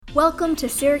Welcome to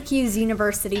Syracuse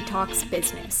University Talks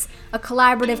Business, a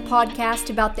collaborative podcast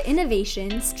about the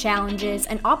innovations, challenges,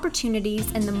 and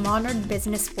opportunities in the modern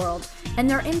business world and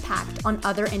their impact on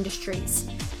other industries.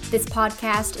 This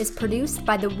podcast is produced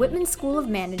by the Whitman School of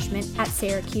Management at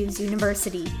Syracuse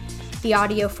University. The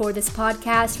audio for this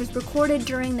podcast was recorded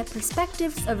during the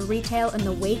Perspectives of Retail in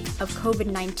the Wake of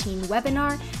COVID-19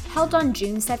 webinar held on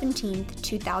June 17,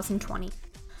 2020.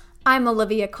 I'm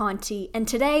Olivia Conti, and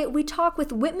today we talk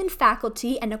with Whitman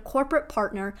faculty and a corporate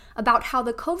partner about how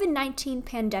the COVID-19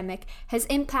 pandemic has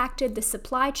impacted the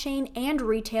supply chain and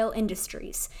retail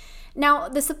industries. Now,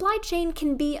 the supply chain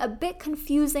can be a bit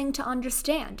confusing to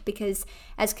understand because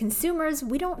as consumers,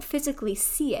 we don't physically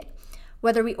see it.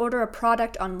 Whether we order a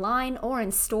product online or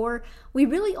in store, we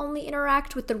really only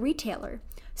interact with the retailer.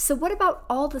 So what about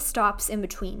all the stops in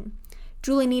between?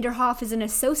 Julie Niederhoff is an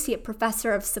associate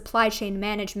professor of supply chain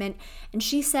management, and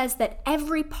she says that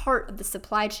every part of the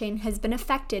supply chain has been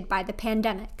affected by the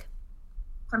pandemic.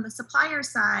 From the supplier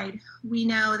side, we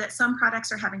know that some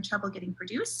products are having trouble getting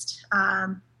produced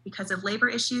because of labor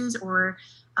issues or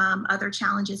other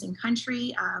challenges in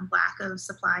country. Lack of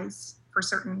supplies for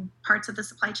certain parts of the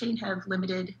supply chain have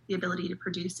limited the ability to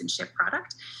produce and ship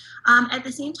product. At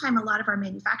the same time, a lot of our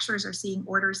manufacturers are seeing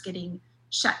orders getting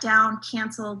shut down,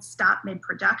 canceled, stopped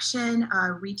mid-production,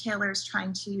 retailers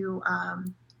trying to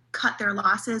cut their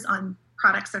losses on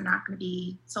products that are not going to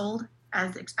be sold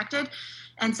as expected.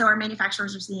 And so our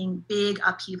manufacturers are seeing big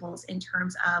upheavals in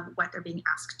terms of what they're being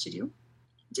asked to do.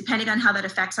 Depending on how that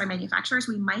affects our manufacturers,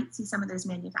 we might see some of those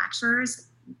manufacturers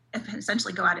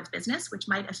essentially go out of business, which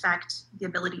might affect the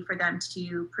ability for them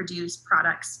to produce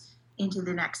products into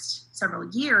the next several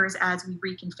years as we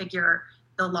reconfigure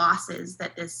the losses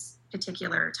that this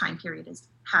particular time period is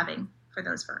having for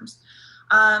those firms.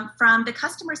 From the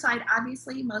customer side,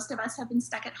 obviously, most of us have been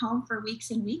stuck at home for weeks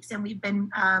and weeks, and we've been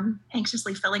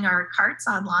anxiously filling our carts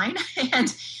online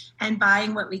and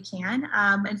buying what we can.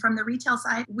 And from the retail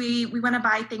side, we want to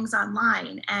buy things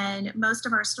online. And most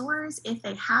of our stores, if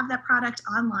they have that product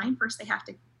online, first they have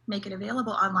to make it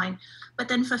available online, but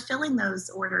then fulfilling those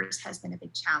orders has been a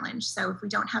big challenge. So if we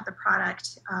don't have the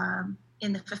product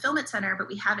in the fulfillment center, but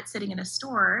we have it sitting in a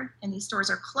store and these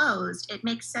stores are closed, it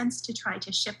makes sense to try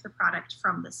to ship the product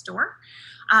from the store.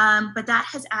 But that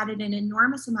has added an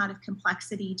enormous amount of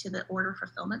complexity to the order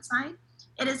fulfillment side.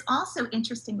 It has also,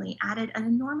 interestingly, added an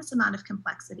enormous amount of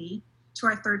complexity to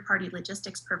our third-party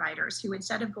logistics providers who,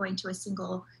 instead of going to a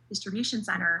single distribution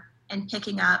center and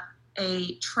picking up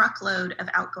a truckload of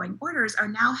outgoing orders, are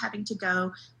now having to go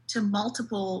to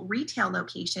multiple retail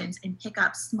locations and pick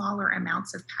up smaller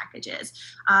amounts of packages.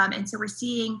 And so we're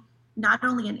seeing not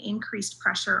only an increased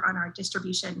pressure on our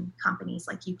distribution companies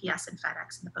like UPS and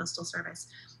FedEx and the Postal Service,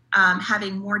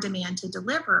 having more demand to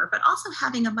deliver, but also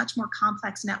having a much more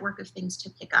complex network of things to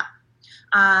pick up.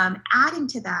 Adding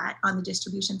to that, on the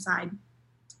distribution side,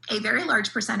 a very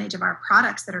large percentage of our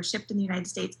products that are shipped in the United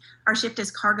States are shipped as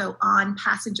cargo on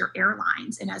passenger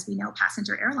airlines. And as we know,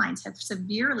 passenger airlines have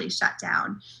severely shut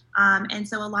down. And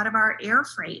so a lot of our air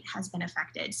freight has been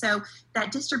affected. So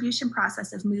that distribution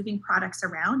process of moving products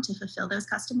around to fulfill those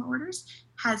customer orders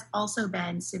has also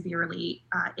been severely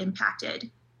impacted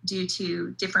due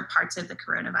to different parts of the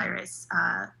coronavirus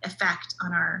effect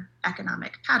on our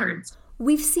economic patterns.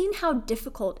 We've seen how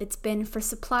difficult it's been for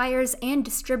suppliers and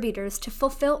distributors to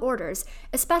fulfill orders,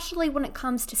 especially when it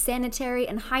comes to sanitary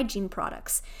and hygiene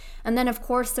products. And then, of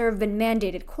course, there have been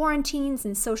mandated quarantines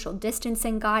and social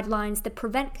distancing guidelines that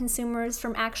prevent consumers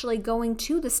from actually going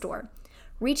to the store.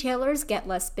 Retailers get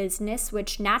less business,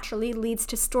 which naturally leads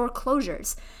to store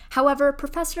closures. However,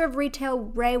 Professor of Retail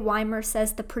Ray Weimer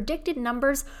says the predicted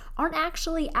numbers aren't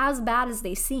actually as bad as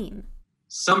they seem.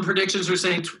 Some predictions are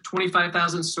saying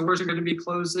 25,000 stores are going to be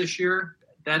closed this year.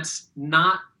 That's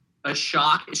not a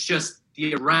shock. It's just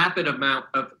the rapid amount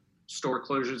of store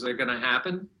closures that are going to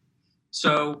happen.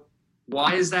 So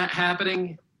why is that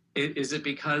happening? Is it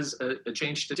because a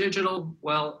change to digital?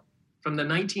 Well, from the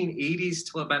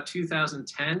 1980s till about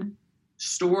 2010,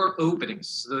 store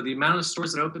openings, so the amount of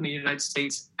stores that opened in the United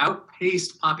States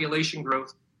outpaced population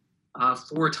growth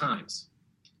 4 times.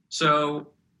 So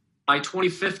by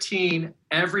 2015,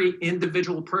 every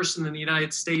individual person in the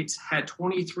United States had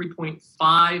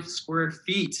 23.5 square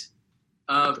feet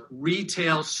of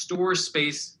retail store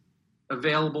space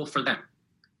available for them.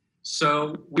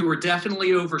 So we were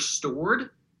definitely overstored.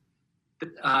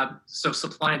 So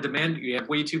supply and demand, you have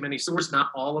way too many stores.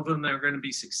 Not all of them are going to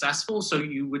be successful. So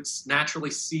you would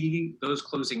naturally see those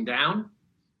closing down.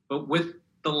 But with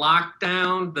the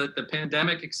lockdown, the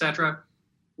pandemic, et cetera,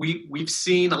 we've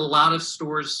seen a lot of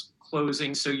stores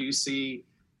closing. So you see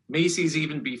Macy's,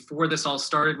 even before this all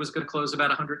started, was going to close about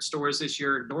 100 stores this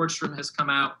year. Nordstrom has come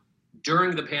out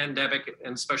during the pandemic,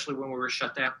 and especially when we were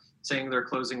shut down, saying they're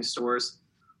closing stores.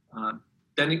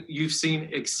 Then you've seen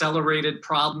accelerated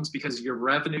problems because your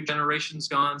revenue generation's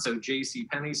gone. So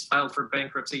JCPenney's filed for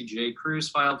bankruptcy, J. Crew's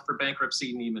filed for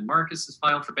bankruptcy, Neiman Marcus has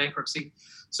filed for bankruptcy.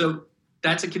 So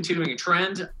that's a continuing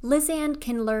trend. Lizanne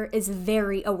Kindler is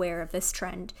very aware of this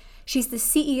trend. She's the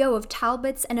CEO of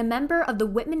Talbots and a member of the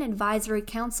Whitman Advisory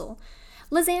Council.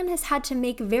 Lizanne has had to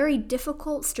make very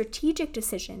difficult strategic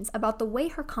decisions about the way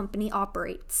her company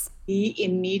operates. We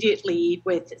immediately,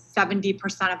 with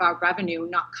 70% of our revenue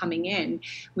not coming in,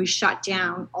 we shut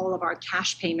down all of our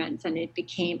cash payments, and it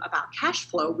became about cash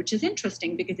flow, which is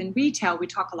interesting because in retail, we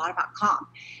talk a lot about comp.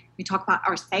 We talk about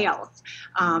our sales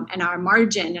and our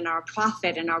margin and our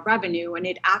profit and our revenue, and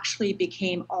it actually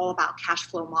became all about cash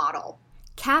flow model.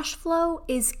 Cash flow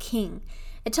is king.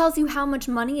 It tells you how much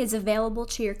money is available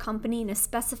to your company in a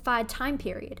specified time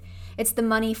period. It's the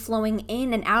money flowing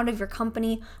in and out of your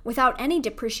company without any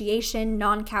depreciation,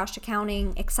 non-cash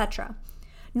accounting, etc.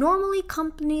 Normally,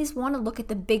 companies want to look at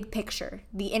the big picture,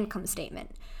 the income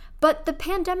statement. But the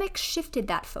pandemic shifted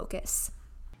that focus.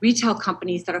 Retail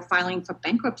companies that are filing for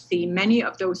bankruptcy, many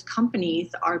of those companies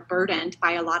are burdened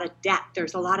by a lot of debt.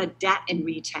 There's a lot of debt in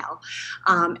retail.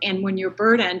 And when you're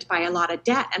burdened by a lot of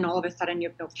debt and all of a sudden you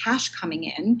have no cash coming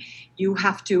in, you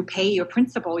have to pay your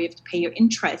principal, you have to pay your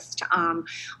interest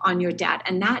on your debt.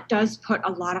 And that does put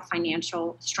a lot of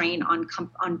financial strain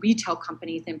on retail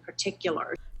companies in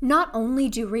particular. Not only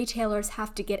do retailers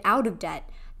have to get out of debt,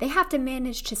 they have to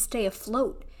manage to stay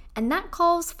afloat. And that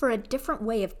calls for a different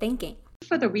way of thinking.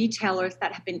 For the retailers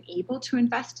that have been able to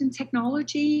invest in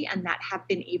technology and that have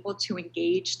been able to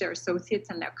engage their associates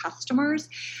and their customers,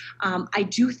 I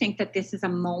do think that this is a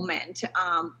moment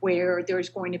where there's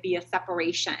going to be a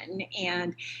separation.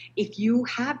 And if you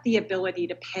have the ability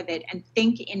to pivot and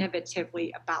think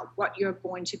innovatively about what you're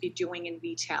going to be doing in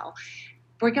retail,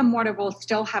 brick and mortar will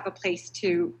still have a place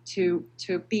to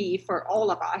be for all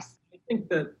of us. I think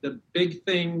that the big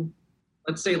thing,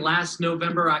 let's say last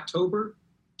November, October,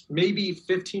 maybe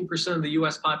 15% of the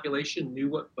U.S. population knew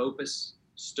what BOPUS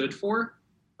stood for,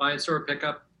 buy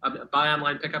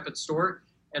online pickup at store.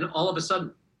 And all of a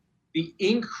sudden, the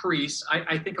increase,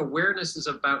 I think awareness is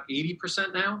about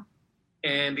 80% now.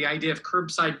 And the idea of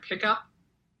curbside pickup,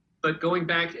 but going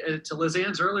back to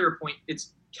Lizanne's earlier point,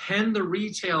 it's can the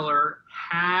retailer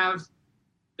have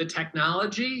the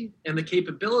technology and the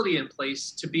capability in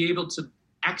place to be able to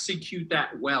execute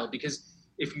that well? Because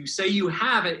if you say you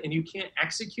have it and you can't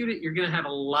execute it, you're going to have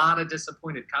a lot of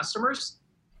disappointed customers.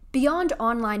 Beyond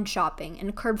online shopping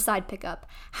and curbside pickup,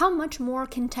 how much more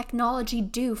can technology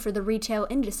do for the retail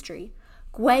industry?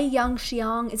 Guiyang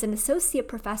Xiang is an associate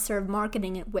professor of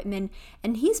marketing at Whitman,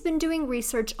 and he's been doing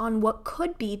research on what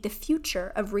could be the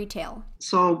future of retail.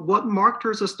 So what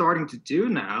marketers are starting to do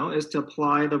now is to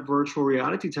apply the virtual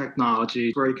reality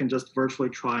technology where you can just virtually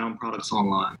try on products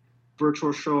online.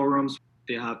 Virtual showrooms,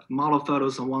 they have model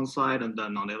photos on one side, and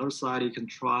then on the other side, you can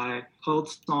try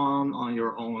clothes on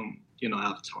your own,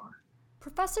 avatar.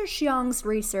 Professor Xiang's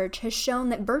research has shown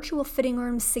that virtual fitting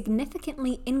rooms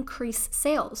significantly increase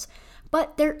sales,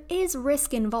 but there is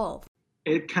risk involved.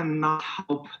 It cannot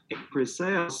help increase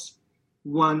sales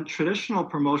when traditional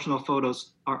promotional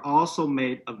photos are also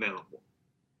made available.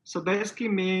 So basically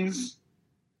means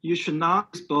you should not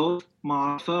use both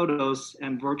model photos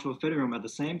and virtual fitting room at the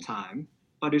same time,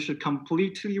 but it should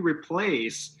completely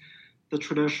replace the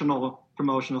traditional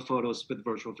promotional photos with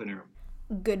virtual fitting room.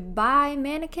 Goodbye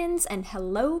mannequins and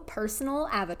hello personal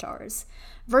avatars.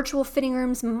 Virtual fitting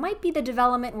rooms might be the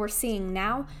development we're seeing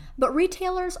now, but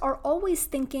retailers are always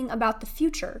thinking about the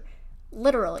future.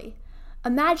 Literally.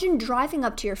 Imagine driving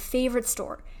up to your favorite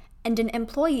store and an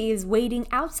employee is waiting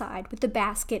outside with a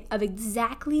basket of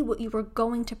exactly what you were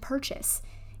going to purchase.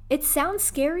 It sounds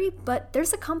scary, but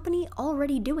there's a company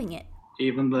already doing it.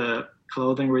 Even the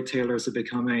clothing retailers are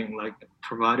becoming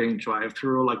providing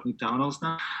drive-through like McDonald's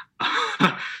now.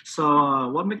 So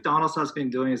what McDonald's has been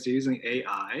doing is using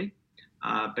AI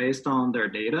based on their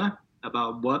data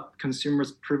about what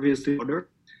consumers previously ordered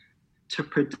to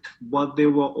predict what they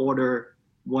will order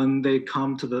when they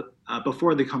come to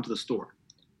before they come to the store.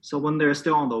 So when they're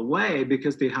still on the way,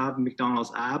 because they have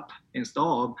McDonald's app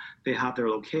installed, they have their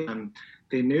location.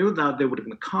 They knew that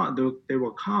they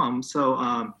will come.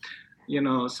 So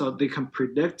so they can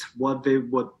predict what they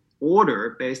would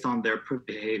order based on their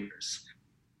behaviors.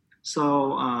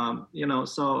 So,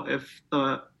 so if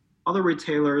the other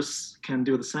retailers can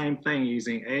do the same thing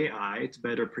using AI to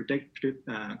better predict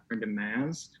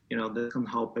demands, this can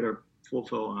help better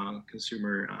fulfill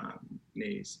consumer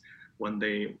needs. when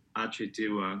they actually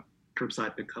do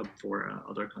curbside pickup for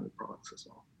other kind of products as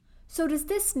well. So does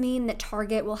this mean that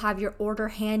Target will have your order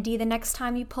handy the next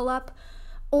time you pull up?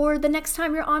 Or the next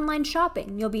time you're online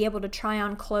shopping, you'll be able to try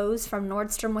on clothes from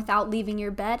Nordstrom without leaving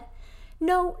your bed?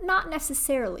 No, not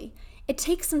necessarily. It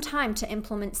takes some time to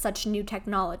implement such new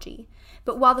technology.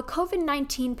 But while the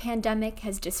COVID-19 pandemic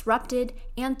has disrupted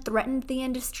and threatened the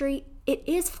industry, it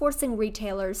is forcing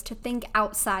retailers to think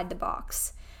outside the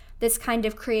box. This kind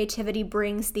of creativity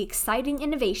brings the exciting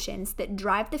innovations that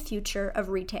drive the future of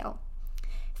retail.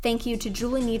 Thank you to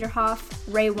Julie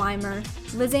Niederhoff, Ray Weimer,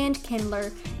 Lizanne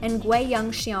Kindler, and Guiyang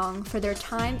Xiong for their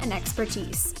time and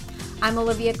expertise. I'm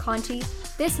Olivia Conti.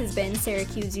 This has been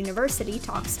Syracuse University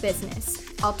Talks Business.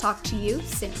 I'll talk to you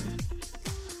soon.